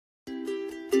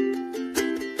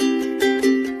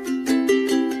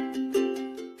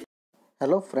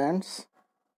Hello friends,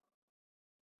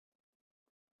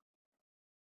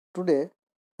 today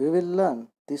we will learn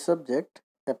the subject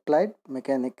Applied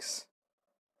Mechanics,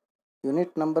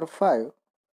 Unit number 5,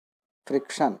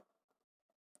 Friction.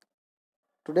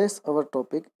 Today's our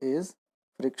topic is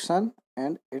Friction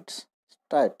and its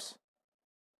types.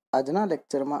 આજના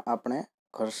લેક્ચરમાં આપણે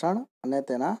ઘર્ષણ અને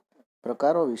તેના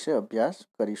પ્રકારો વિશે અભ્યાસ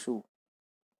કરીશું.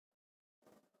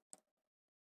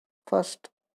 First,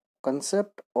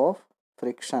 concept of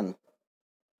friction.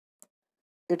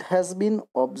 It has been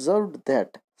observed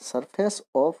that surface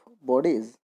of bodies,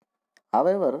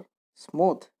 however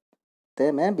smooth they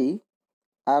may be,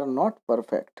 are not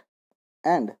perfect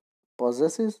and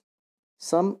possesses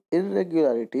some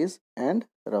irregularities and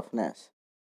roughness.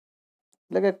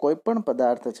 એટલે કે કોઈ પણ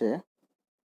પદાર્થ છે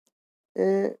એ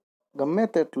ગમે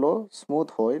તેટલો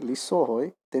સ્મૂથ હોય, લીસો હોય,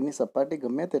 તેની સપાટી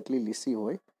ગમે તેટલી લીસી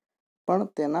હોય, પણ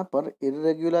તેના પર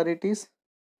ઇરેગ્યુલારિટીઝ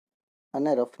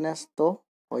અને રફનેસ તો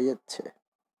હોય જ છે.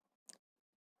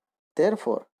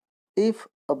 Therefore, if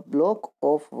a block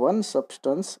of one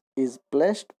substance is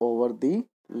placed over the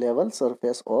level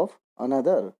surface of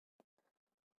another,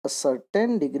 a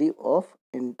certain degree of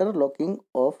interlocking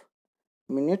of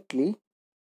minutely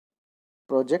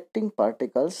projecting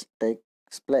particles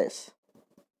takes place.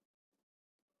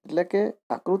 એટલે કે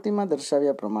આકૃતિમાં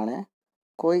દર્શાવ્યા પ્રમાણે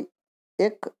કોઈ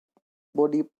એક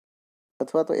બોડી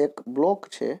અથવા તો એક બ્લોક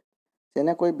છે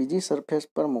જેને કોઈ બીજી સરફેસ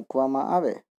પર મૂકવામાં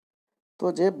આવે તો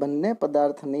જે બંને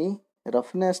પદાર્થની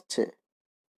રફનેસ છે,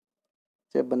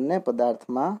 જે બંને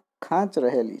પદાર્થમાં ખાંચ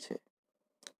રહેલી છે,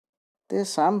 તે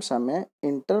સામસામે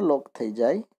ઇન્ટરલોક થઈ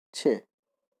જાય છે.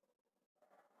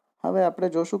 હવે આપણે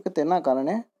જોશું કે તેના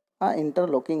કારણે આ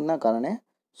ઇન્ટરલોકિંગના કારણે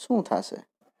શું થશે.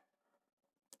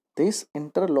 These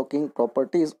interlocking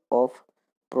properties of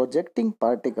projecting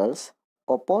particles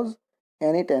oppose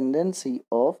any tendency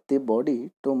of the body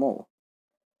to move.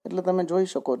 એટલે તમે જોઈ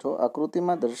શકો છો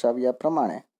આકૃતિમાં દર્શાવ્યા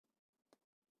પ્રમાણે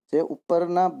જે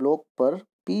ઉપરના બ્લોક પર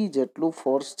પી જેટલું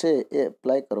ફોર્સ છે એ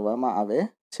એપ્લાય કરવામાં આવે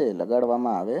છે,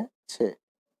 લગાડવામાં આવે છે,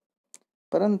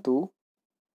 પરંતુ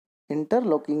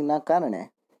ઇન્ટરલોકિંગના કારણે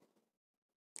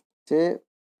જે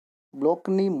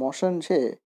બ્લોકની મોશન છે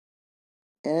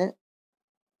એ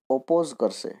ઓપોઝ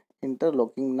કરશે.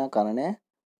 ઇન્ટરલોકિંગના કારણે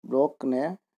બ્લોકને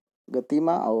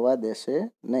ગતિમાં આવવા દેશે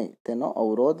નહીં, તેનો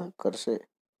અવરોધ કરશે.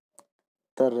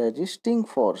 The resisting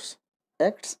force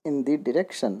acts in the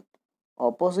direction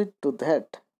opposite to that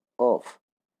of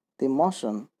the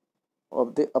motion of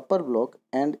the upper block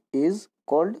and is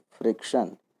called friction.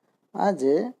 આ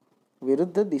જે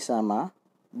વિરુદ્ધ દિશામાં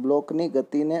બ્લોકની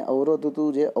ગતિને અવરોધતું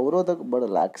જે અવરોધક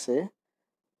બળ લાગશે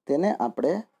તેને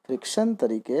આપણે ફ્રિક્શન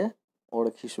તરીકે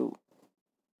ઓળખીશું.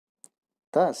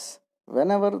 Thus,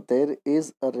 whenever there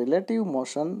is a relative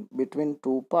motion between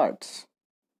two parts,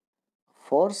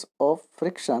 force of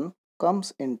friction comes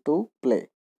into play,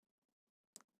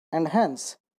 and hence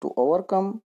to overcome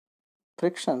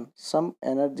friction some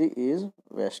energy is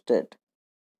wasted.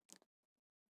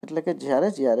 એટલે કે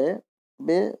જ્યારે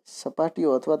બે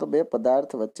સપાટીઓ અથવા તો બે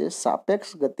પદાર્થ વચ્ચે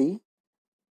સાપેક્ષ ગતિ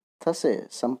થશે,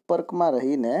 સંપર્કમાં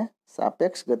રહીને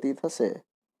સાપેક્ષ ગતિ થશે,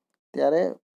 ત્યારે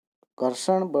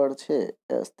ઘર્ષણ બળ છે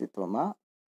એ અસ્તિત્વમાં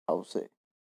આવશે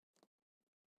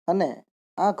અને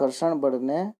આ ઘર્ષણ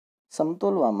બળને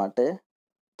સમતોલવા માટે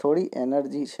થોડી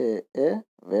એનર્જી છે એ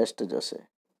વેસ્ટ જશે.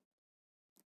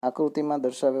 આકૃતિમાં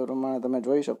દર્શાવ્યા પ્રમાણે તમે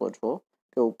જોઈ શકો છો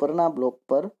કે ઉપરના બ્લોક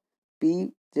પર પી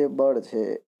જે બળ છે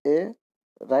એ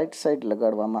રાઈટ સાઈડ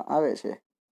લગાડવામાં આવે છે,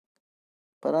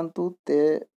 પરંતુ તે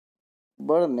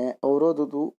બળને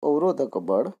અવરોધતું અવરોધક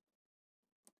બળ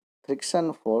ફ્રિક્શન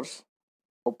ફોર્સ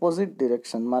ઓપોઝિટ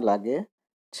ડિરેક્શનમાં લાગે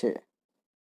છે.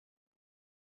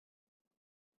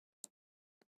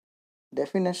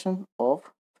 Definition of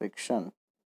friction.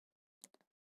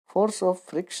 Force of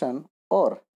friction or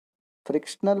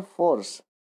frictional force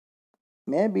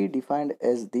may be defined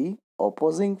as the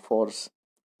opposing force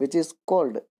which is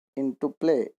called into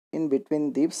play in between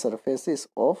the surfaces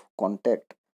of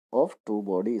contact of two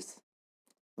bodies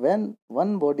when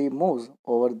one body moves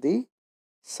over the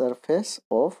surface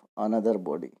of another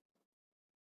body.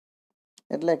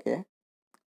 એટલે કે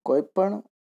કોઈ પણ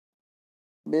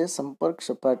બે સંપર્ક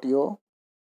સપાટીઓ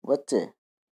વચ્ચે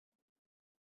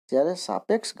જ્યારે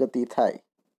સાપેક્ષ ગતિ થાય,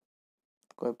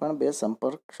 કોઈ પણ બે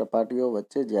સંપર્ક સપાટીઓ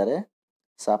વચ્ચે જ્યારે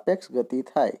સાપેક્ષ ગતિ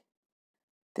થાય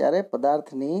ત્યારે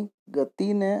પદાર્થની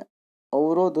ગતિને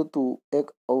અવરોધતું એક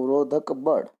અવરોધક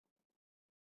બળ,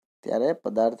 ત્યારે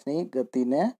પદાર્થની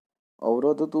ગતિને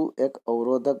અવરોધતું એક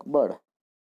અવરોધક બળ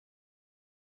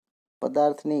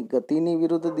પદાર્થની ગતિની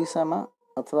વિરુદ્ધ દિશામાં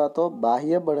અથવા તો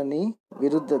બાહ્ય બળની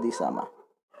વિરુદ્ધ દિશામાં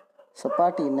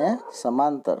સપાટીને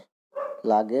સમાંતર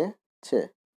લાગે છે.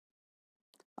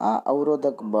 આ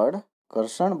અવરોધક બળ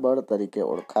ઘર્ષણ બળ તરીકે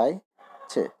ઓળખાય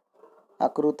છે.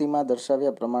 આકૃતિમાં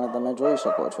દર્શાવ્યા પ્રમાણે તમે જોઈ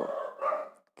શકો છો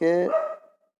કે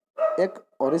એક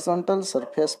હોરિઝોન્ટલ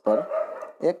સરફેસ પર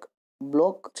એક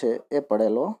બ્લોક છે એ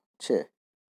પડેલો છે.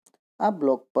 આ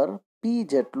બ્લોક પર પી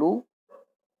જેટલું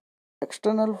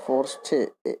એક્સટર્નલ ફોર્સ છે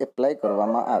એ એપ્લાય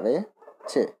કરવામાં આવે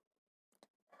છે.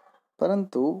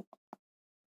 પરંતુ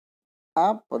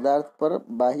આ પદાર્થ પર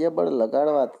બાહ્ય બળ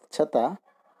લગાડવા છતાં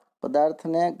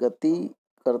પદાર્થને ગતિ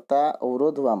કરતા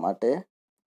અવરોધવા માટે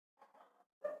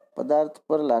પદાર્થ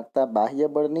પર લાગતા બાહ્ય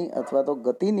બળની અથવા તો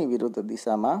ગતિની વિરુદ્ધ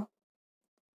દિશામાં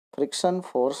ફ્રિક્શન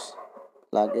ફોર્સ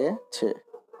લાગે છે,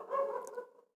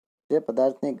 જે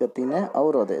પદાર્થની ગતિને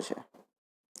અવરોધે છે.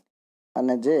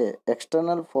 અને જે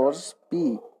એક્સટર્નલ ફોર્સ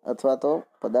પી અથવા તો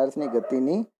પદાર્થની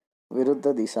ગતિની વિરુદ્ધ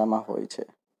દિશામાં હોય છે.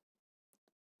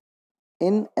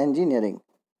 In engineering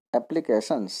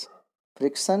applications,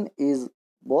 friction is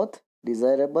both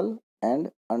desirable and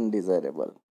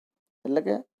અનડિઝાયરેબલ. એટલે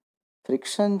કે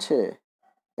ફ્રિક્શન છે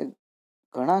એ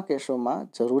ઘણા કેસોમાં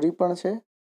જરૂરી પણ છે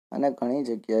અને ઘણી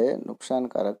જગ્યાએ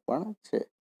નુકસાનકારક પણ છે.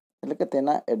 એટલે કે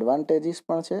તેના એડવાન્ટેજીસ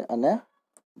પણ છે અને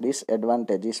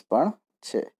ડિસએડવાન્ટેજીસ પણ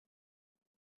છે.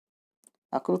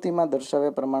 આકૃતિમાં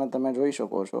દર્શાવ્યા પ્રમાણે તમે જોઈ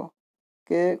શકો છો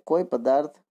કે કોઈ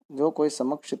પદાર્થ જો કોઈ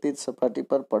સમક્ષિતિજ સપાટી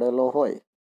પર પડેલો હોય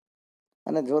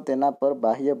અને જો તેના પર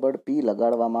બાહ્ય બળ પી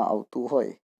લગાડવામાં આવતું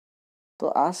હોય તો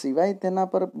આ સિવાય તેના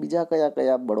પર બીજા કયા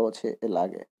કયા બળો છે એ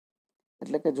લાગે.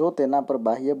 એટલે કે જો તેના પર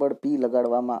બાહ્ય બળ પી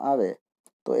લગાડવામાં આવે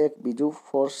તો એક બીજું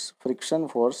ફોર્સ ફ્રિક્શન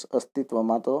ફોર્સ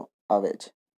અસ્તિત્વમાં તો આવે જ.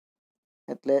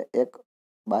 એટલે એક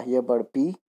બાહ્ય બળ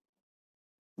પી,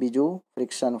 બીજું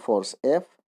ફ્રિક્શન ફોર્સ એફ,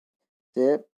 જે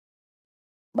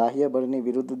બાહ્ય બળની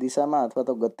વિરુદ્ધ દિશામાં અથવા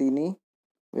તો ગતિની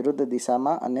વિરુદ્ધ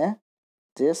દિશામાં અને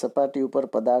જે સપાટી ઉપર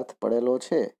પદાર્થ પડેલો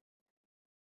છે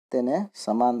તેને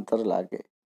સમાંતર લાગે.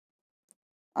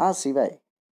 આ સિવાય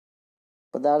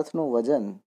પદાર્થનું વજન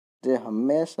જે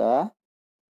હંમેશા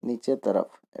નીચે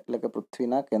તરફ એટલે કે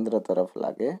પૃથ્વીના કેન્દ્ર તરફ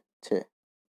લાગે છે.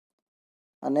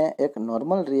 અને એક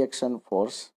નોર્મલ રિએક્શન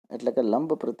ફોર્સ એટલે કે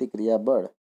લંબ પ્રતિક્રિયા બળ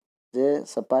જે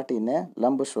સપાટીને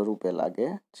લંબ સ્વરૂપે લાગે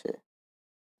છે.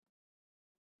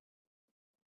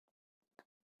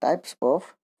 Types of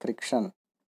friction.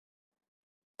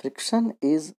 Friction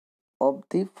is of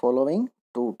the following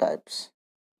two types.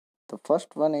 The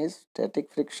first one is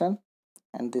static friction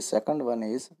and the second one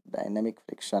is dynamic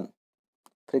friction.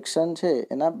 Friction છે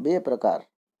એના બે પ્રકાર,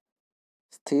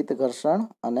 સ્થિત ઘર્ષણ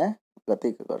અને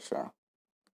ગતિક ઘર્ષણ.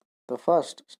 The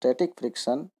first, static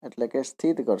friction એટલે કે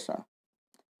સ્થિત ઘર્ષણ.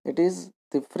 It is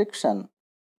the friction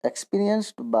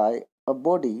experienced by a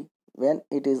body when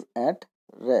it is at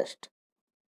rest.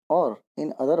 Or,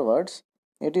 in other words,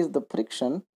 it is the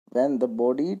friction when the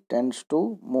body tends to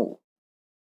move.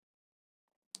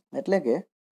 એટલે કે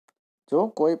જો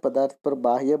કોઈ પદાર્થ પર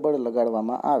બાહ્ય બળ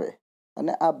લગાડવામાં આવે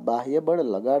અને આ બાહ્ય બળ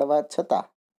લગાડવા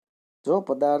છતાં જો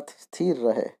પદાર્થ સ્થિર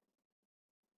રહે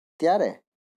ત્યારે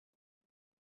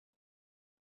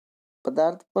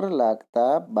પદાર્થ પર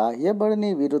લાગતા બાહ્ય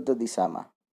બળની વિરુદ્ધ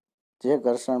દિશામાં જે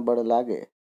ઘર્ષણ બળ લાગે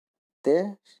તે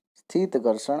સ્થિત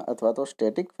ઘર્ષણ અથવા તો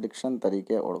સ્ટેટિક ફ્રિક્શન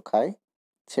તરીકે ઓળખાય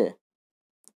છે.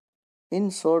 ઇન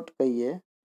શોર્ટ કહીએ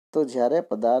તો જ્યારે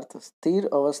પદાર્થ સ્થિર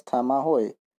અવસ્થામાં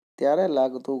હોય ત્યારે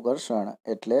લાગતું ઘર્ષણ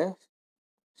એટલે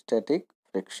static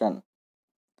friction.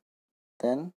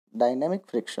 Then dynamic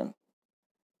friction.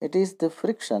 It is the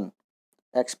friction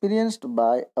experienced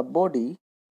by a body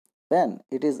when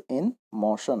it is in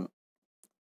motion.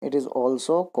 It is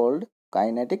also called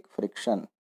kinetic friction.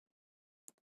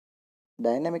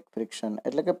 Dynamic friction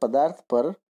એટલે કે પદાર્થ પર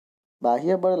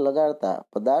બાહ્ય બળ લગાડતા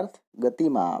પદાર્થ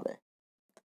ગતિમાં આવે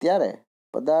ત્યારે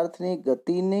પદાર્થની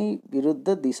ગતિની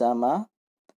વિરુદ્ધ દિશામાં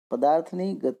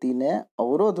પદાર્થની ગતિને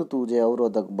અવરોધતું જે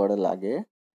અવરોધક બળ લાગે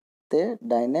તે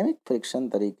ડાયનેમિક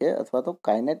ફ્રિક્શન તરીકે અથવા તો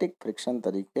કાઇનેટિક ફ્રિક્શન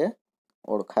તરીકે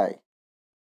ઓળખાય.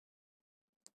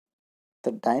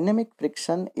 The dynamic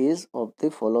friction is of the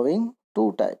following two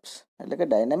types. એટલે કે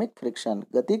ડાયનેમિક ફ્રિક્શન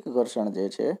ગતિક ઘર્ષણ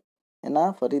જે છે એના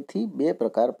ફરીથી બે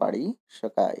પ્રકાર પાડી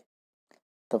શકાય.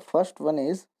 The first one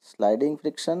is sliding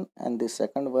friction and the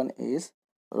second one is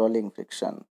rolling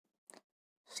friction.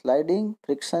 Sliding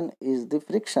friction is the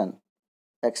friction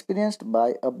experienced by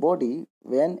a body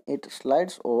when it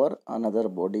slides over another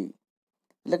body.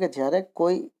 એટલે કે જ્યારે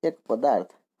કોઈ એક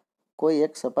પદાર્થ કોઈ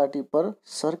એક સપાટી પર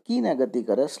સરકીને ગતિ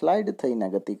કરે, સ્લાઇડ થઈને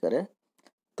ગતિ કરે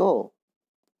તો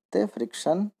તે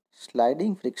ફ્રિક્શન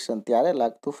સ્લાઇડિંગ ફ્રિક્શન ત્યારે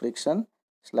લાગતું ફ્રિક્શન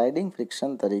સ્લાઇડિંગ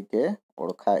ફ્રિક્શન તરીકે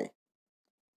ઓળખાય.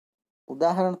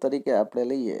 ઉદાહરણ તરીકે આપણે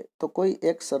લઈએ તો કોઈ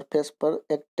એક સરફેસ પર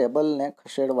એક ટેબલને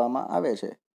ખસેડવામાં આવે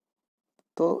છે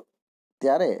તો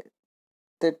ત્યારે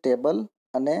તે ટેબલ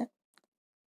અને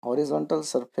હોરિઝોન્ટલ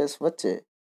સરફેસ વચ્ચે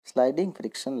સ્લાઇડિંગ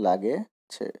ફ્રિક્શન લાગે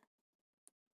છે.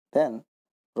 Than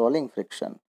rolling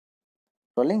friction.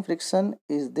 Rolling friction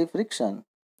is the friction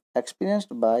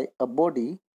experienced by a body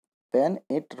when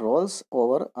it rolls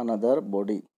over another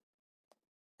body.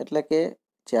 એટલે કે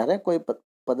જ્યારે કોઈ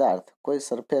પદાર્થ કોઈ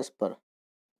સરફેસ પર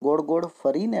ગોળ ગોળ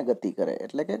ફરીને ગતિ કરે,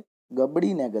 એટલે કે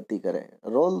ગબડીને ગતિ કરે,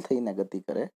 રોલ થઈને ગતિ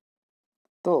કરે,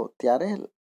 તો ત્યારે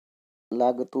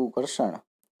લાગતું ઘર્ષણ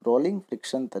રોલિંગ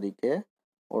ફ્રિક્શન તરીકે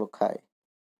ઓળખાય.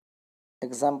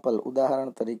 એક્ઝામ્પલ,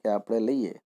 ઉદાહરણ તરીકે આપણે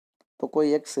લઈએ તો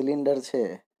કોઈ એક સિલિન્ડર છે,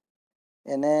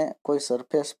 એને કોઈ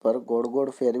સરફેસ પર ગોળ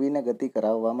ગોળ ફેરવીને ગતિ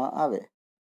કરાવવામાં આવે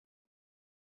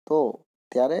તો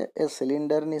ત્યારે એ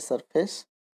સિલિન્ડરની સરફેસ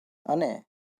અને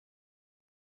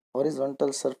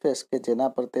હોરિઝોન્ટલ સરફેસ કે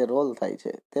જેના પર તે રોલ થાય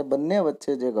છે તે બંને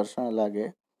વચ્ચે જે ઘર્ષણ લાગે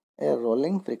એ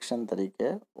રોલિંગ ફ્રિક્શન તરીકે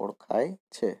ઓળખાય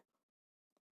છે.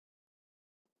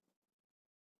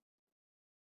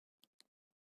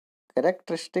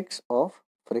 Characteristics of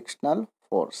frictional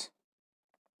force.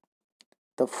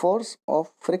 The force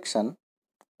of friction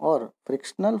or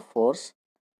frictional force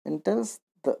entails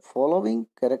the following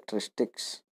characteristics.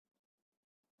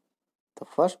 The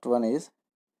first one is,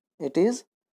 it is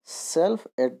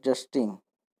self-adjusting.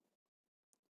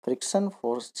 Friction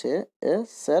force છે એ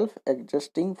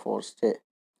self-adjusting force છે.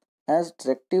 As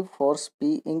tractive force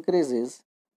P increases,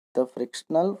 the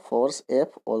frictional force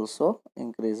F also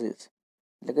increases.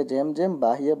 એટલે કે જેમ જેમ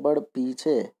બાહ્ય બળ P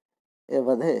છે એ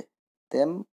વધે તેમ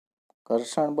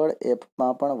ઘર્ષણ બળ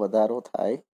Fમાં પણ વધારો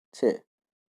થાય છે.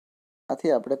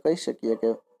 આથી આપણે કહી શકીએ કે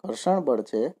ઘર્ષણ બળ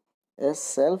છે એ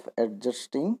સેલ્ફ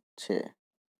એડજસ્ટિંગ છે.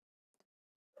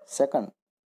 Second,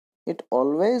 it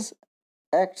always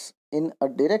acts in a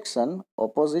direction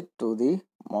opposite to the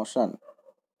motion.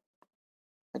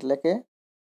 એટલે કે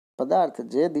પદાર્થ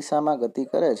જે દિશામાં ગતિ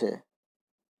કરે છે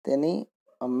તેની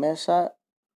હંમેશા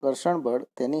ઘર્ષણ બળ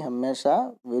તેની હંમેશા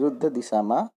વિરુદ્ધ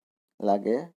દિશામાં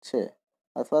લાગે છે.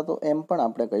 અથવા તો એમ પણ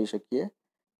આપણે કહી શકીએ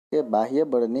કે બાહ્ય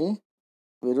બળની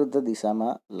વિરુદ્ધ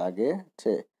દિશામાં લાગે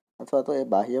છે અથવા તો એ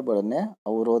બાહ્ય બળને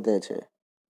અવરોધે છે.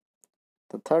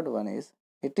 The third one is,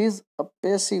 it is a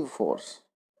passive force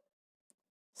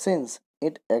since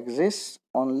it exists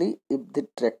only if the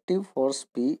tractive force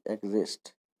P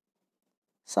exists.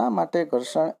 શા માટે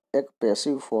ઘર્ષણ એક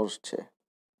પેસિવ ફોર્સ છે?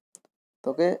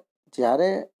 તો કે જ્યારે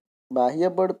બાહ્ય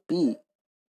બળ P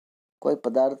કોઈ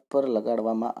પદાર્થ પર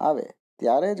લગાડવામાં આવે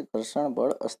ત્યારે જ ઘર્ષણ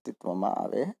બળ અસ્તિત્વમાં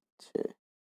આવે છે.